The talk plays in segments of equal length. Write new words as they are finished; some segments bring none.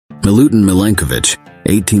Milutin Milanković,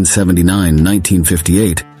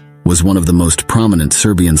 1879–1958, was one of the most prominent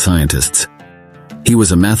Serbian scientists. He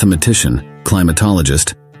was a mathematician,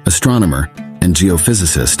 climatologist, astronomer, and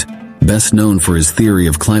geophysicist, best known for his theory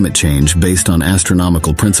of climate change based on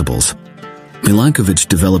astronomical principles. Milankovitch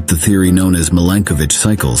developed the theory known as Milankovitch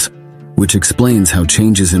cycles, which explains how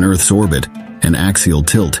changes in Earth's orbit and axial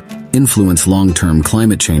tilt influence long-term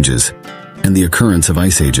climate changes and the occurrence of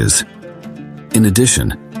ice ages. In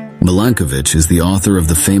addition, Milankovitch is the author of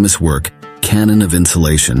the famous work Canon of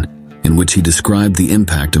Insolation, in which he described the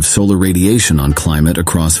impact of solar radiation on climate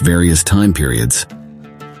across various time periods.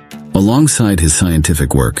 Alongside his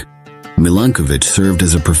scientific work, Milankovitch served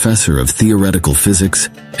as a professor of theoretical physics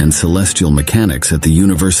and celestial mechanics at the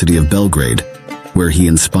University of Belgrade, where he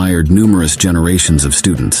inspired numerous generations of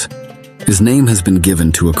students. His name has been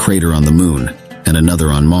given to a crater on the Moon and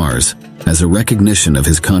another on Mars as a recognition of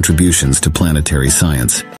his contributions to planetary science.